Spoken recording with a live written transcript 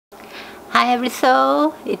Hi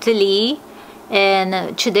everyone, it's Lee,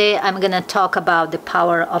 and today I'm gonna talk about the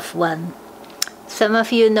power of one. Some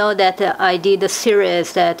of you know that I did a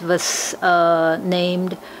series that was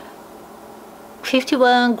named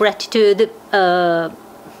 51 Gratitude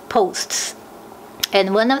Posts,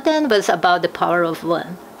 and one of them was about the power of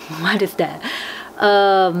one. What is that?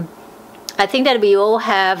 I think that we all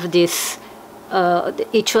have this,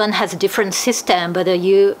 each one has a different system, but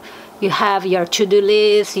you have your to-do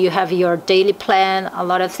list, you have your daily plan, a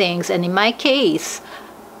lot of things. And in my case,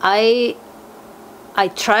 I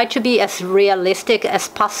try to be as realistic as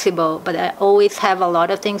possible, but I always have a lot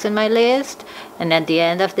of things in my list. And at the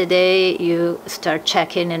end of the day, you start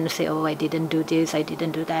checking and say, oh, I didn't do this, I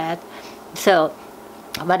didn't do that. So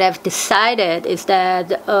what I've decided is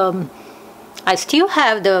that I still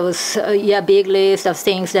have those big list of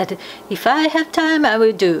things that if I have time, I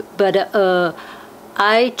will do. But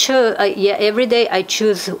I choose, every day I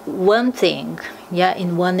choose one thing,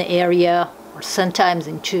 in one area, or sometimes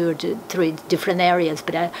in 2 or 3 different areas.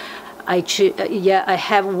 But I choose, I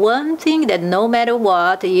have one thing that no matter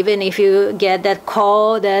what, even if you get that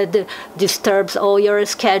call that disturbs all your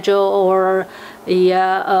schedule, or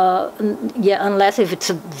unless if it's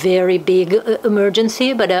a very big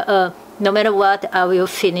emergency, but no matter what, I will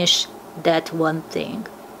finish that one thing.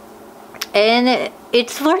 And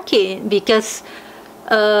it's working because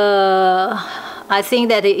I think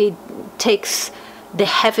that it takes the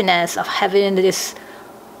heaviness of having this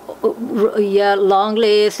long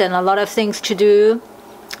list and a lot of things to do.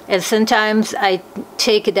 And sometimes I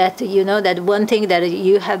take that, that one thing that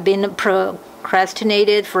you have been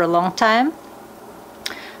procrastinated for a long time,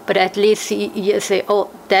 but at least you say, oh,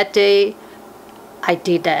 that day I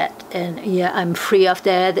did that, and I'm free of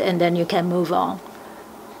that, and then you can move on.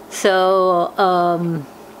 So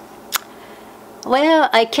well,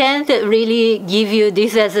 I can't really give you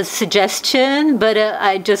this as a suggestion, but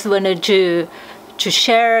I just wanted to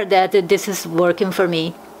share that this is working for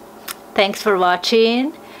me. Thanks for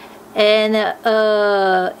watching, and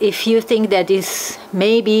if you think that this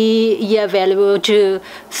may be valuable to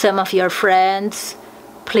some of your friends,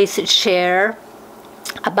 please share.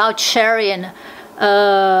 About sharing,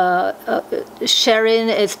 sharing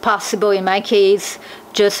is possible in my case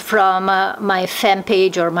just from my fan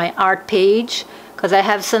page or my art page, because I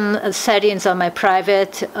have some settings on my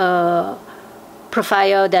private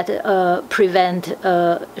profile that prevent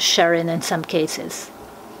sharing in some cases.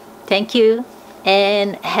 Thank you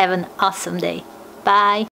and have an awesome day. Bye.